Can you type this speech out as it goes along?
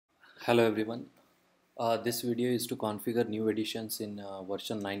Hello everyone. This video is to configure new editions in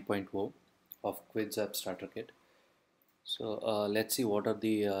version 9.0 of Quiz App Starter Kit. So let's see what are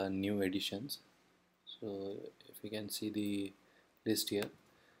the new editions. So if you can see the list here,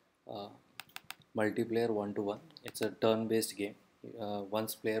 uh, multiplayer 1 to 1. It's a turn-based game.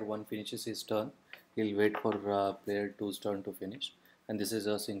 Once player 1 finishes his turn, he'll wait for player 2's turn to finish, and this is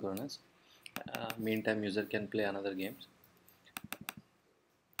asynchronous. Meantime, user can play another games.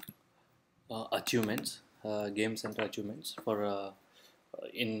 Achievements, game center achievements for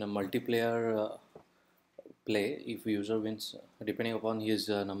in multiplayer play. If user wins, depending upon his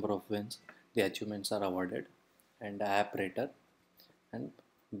number of wins, the achievements are awarded, and app rater and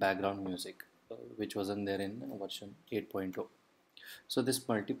background music, which wasn't there in version 8.0. So this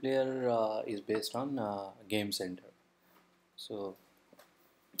multiplayer is based on game center. So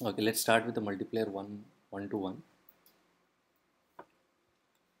okay, let's start with the multiplayer one to one.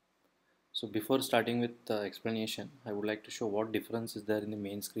 So before starting with explanation, I would like to show what difference is there in the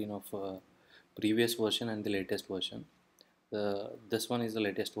main screen of previous version and the latest version. This one is the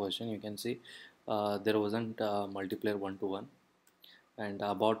latest version. You can see there wasn't multiplayer 1 to 1, and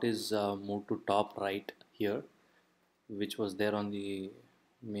about is moved to top right here, which was there on the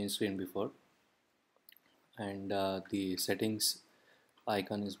main screen before, and the settings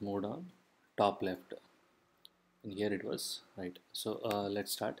icon is moved on top left, and here it was right. So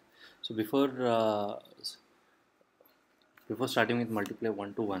let's start. So before starting with multiplayer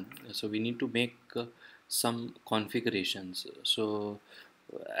 1 to 1, so we need to make some configurations. So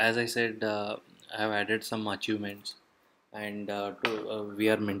as I said, I have added some achievements, and we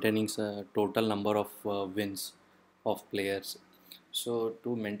are maintaining a total number of wins of players. So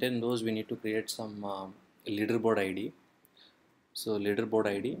to maintain those, we need to create some leaderboard id. So leaderboard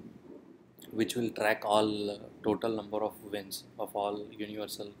id, which will track all total number of wins of all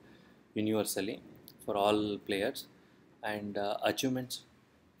universally for all players, and achievements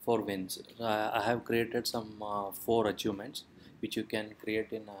for wins. So I have created some 4 achievements which you can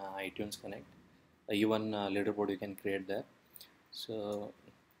create in iTunes Connect. Even leaderboard you can create there. So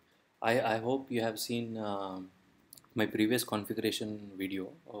I hope you have seen my previous configuration video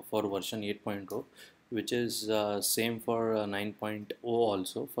for version 8.0, which is same for 9.0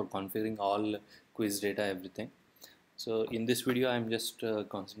 also, for configuring all quiz data, everything. So in this video I'm just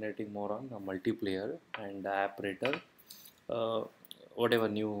concentrating more on multiplayer and app rater, uh, whatever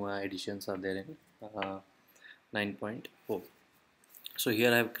new additions are there in 9.0. So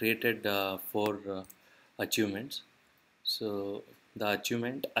here I have created 4 achievements. So the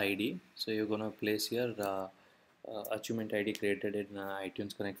achievement ID, so you're gonna place here achievement ID created in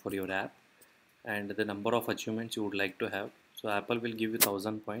iTunes Connect for your app, and the number of achievements you would like to have. So Apple will give you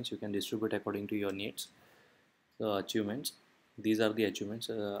 1000 points. You can distribute according to your needs. So achievements, these are the achievements.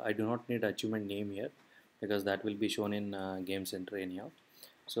 I do not need achievement name here because that will be shown in Game Center anyhow.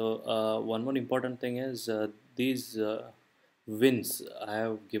 So one more important thing is these wins I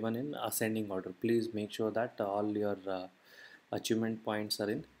have given in ascending order. Please make sure that all your achievement points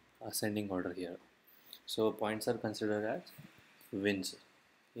are in ascending order here. So points are considered as wins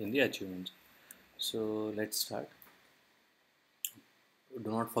in the achievements. So let's start.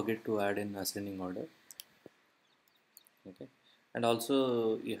 Do not forget to add in ascending order. Okay, and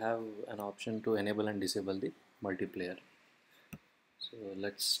also you have an option to enable and disable the multiplayer. So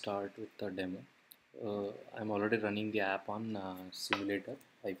let's start with the demo. I'm already running the app on simulator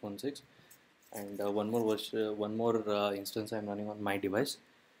iPhone 6, and one more instance I'm running on my device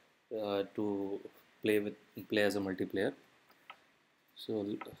to play as a multiplayer. So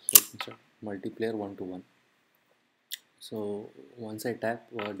let me start multiplayer 1 to 1. So once I tap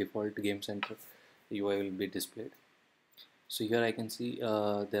default game center, UI will be displayed. So here I can see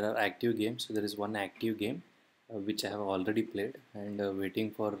there are active games. So there is one active game which I have already played, and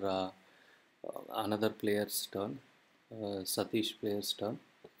waiting for another player's turn, Satish player's turn.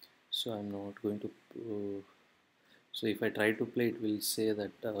 So I'm not going to. So if I try to play, it will say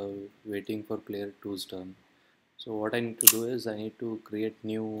that waiting for player two's turn. So what I need to do is I need to create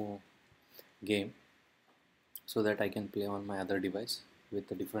new game so that I can play on my other device with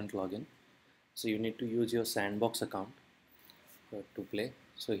a different login. So you need to use your sandbox account to play.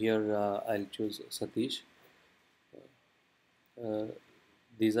 So here I'll choose Satish. Uh,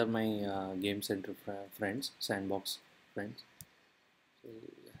 these are my game center friends, sandbox friends. So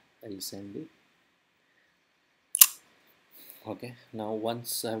I'll send it. Okay, now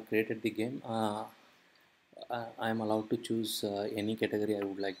once I've created the game, I'm allowed to choose any category I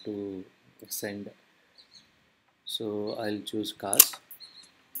would like to send. So I'll choose cars.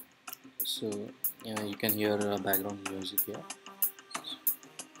 So you can hear background music here.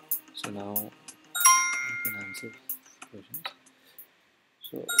 So now I can answer questions.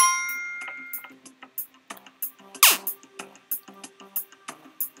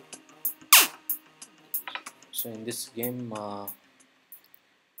 So in this game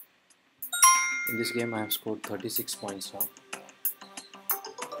I have scored 36 points now.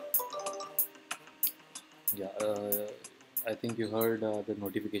 Yeah, I think you heard the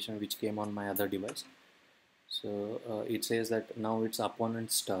notification which came on my other device. So it says that now it's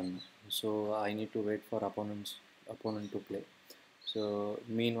opponent's turn. So I need to wait for opponent to play. So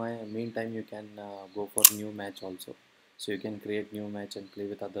meantime you can go for new match also. So you can create new match and play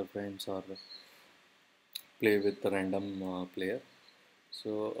with other friends or play with a random player.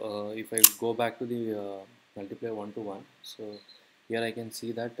 So if I go back to the multiplayer one to one, so here I can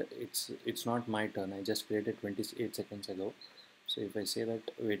see that it's not my turn. I just created 28 seconds ago. So if I say that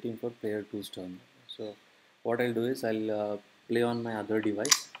waiting for player two's turn, so what I'll do is I'll play on my other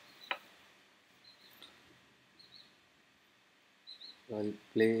device. So I'll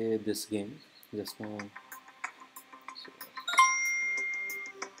play this game just now.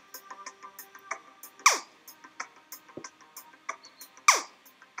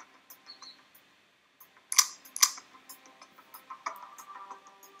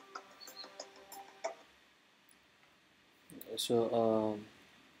 So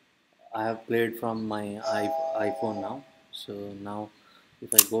I have played from my iPhone now. So now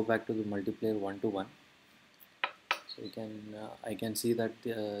if I go back to the multiplayer one to one, so you can I can see that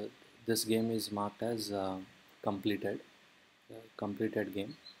this game is marked as completed completed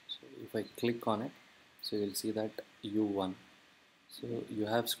game. So if I click on it, so you'll see that you won. So you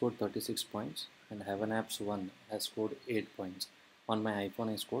have scored 36 points and Heaven Apps 1 has scored 8 points. On my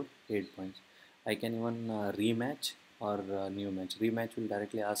iPhone I scored 8 points. I can even rematch or new match. Rematch will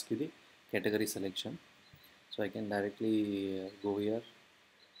directly ask you the category selection. So I can directly go here,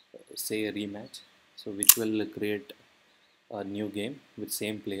 say a rematch. So which will create a new game with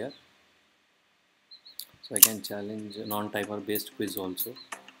same player. So I can challenge non-timer based quiz also.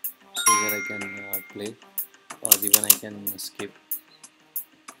 So here I can play or even I can skip.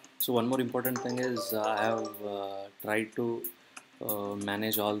 So one more important thing is I have tried to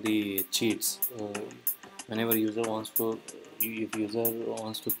manage all the cheats. Whenever user wants to, if user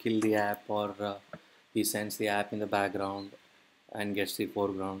wants to kill the app or he sends the app in the background and gets the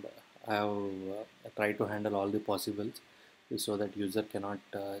foreground, I have tried to handle all the possibles so that user cannot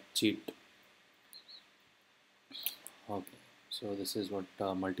cheat. Okay, so this is what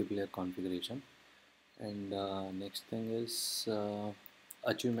multiplayer configuration. And next thing is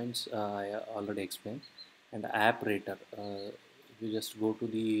achievements. I already explained. And app rater. If you just go to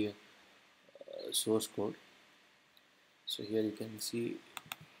the source code, so here you can see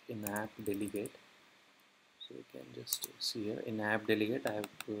in app delegate. So you can just see here in app delegate. I have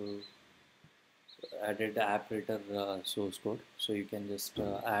added the app rater source code. So you can just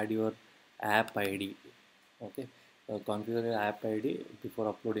add your app ID. Okay. Configure your app ID before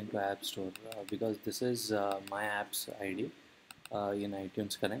uploading to App Store because this is my app's ID in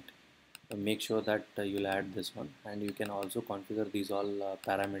iTunes Connect. Make sure that you'll add this one, and you can also configure these all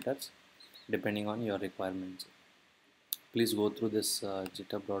parameters depending on your requirements. Please go through this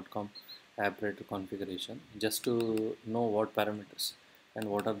github.com app rater configuration just to know what parameters and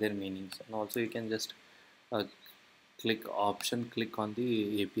what are their meanings, and also you can just uh, click on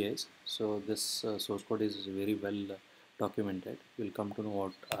the APIs. So this source code is very well documented. You'll come to know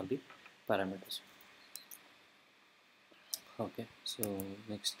what are the parameters. Okay, so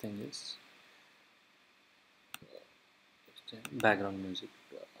next thing is background music.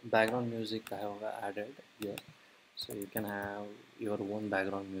 Background music I have added here, so you can have your own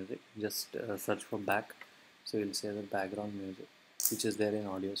background music. Just search for back, so you'll see the background music which is there in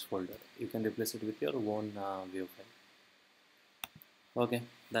audios folder. You can replace it with your own view file. Okay,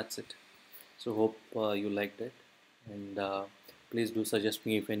 that's it. So hope you liked it, and please do suggest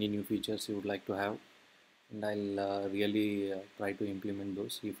me if any new features you would like to have, and I'll really try to implement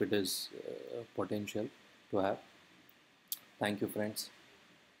those if it is potential to have. Thank you, friends.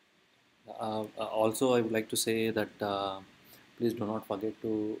 Also, I would like to say that please do not forget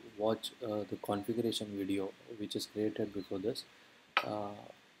to watch the configuration video which is created before this. Uh,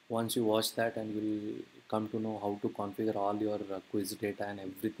 Once you watch that, and you'll come to know how to configure all your quiz data and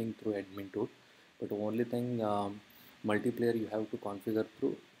everything through admin tool. But the only thing, multiplayer you have to configure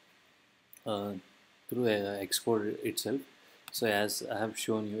uh, through Xcode itself. So as I have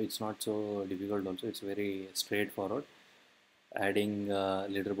shown you, it's not so difficult. Also, it's very straightforward. Adding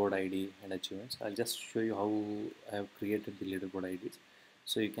leaderboard ID and achievements. I'll just show you how I have created the leaderboard IDs.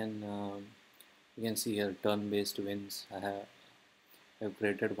 So you can see here turn-based wins. I have I've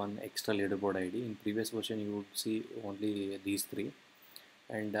created one extra leaderboard ID. In previous version you would see only these three,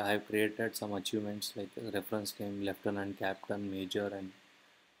 and I have created some achievements like reference game, lieutenant, captain, major, and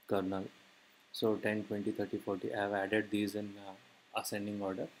colonel. So 10, 20, 30, 40. I have added these in ascending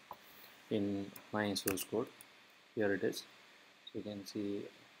order in my source code. Here it is. So you can see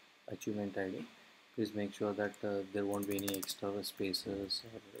achievement ID. Please make sure that there won't be any extra spaces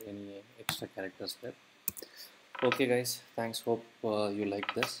or any extra characters there. Okay guys, thanks. Hope you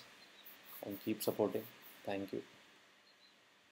like this and keep supporting. Thank you.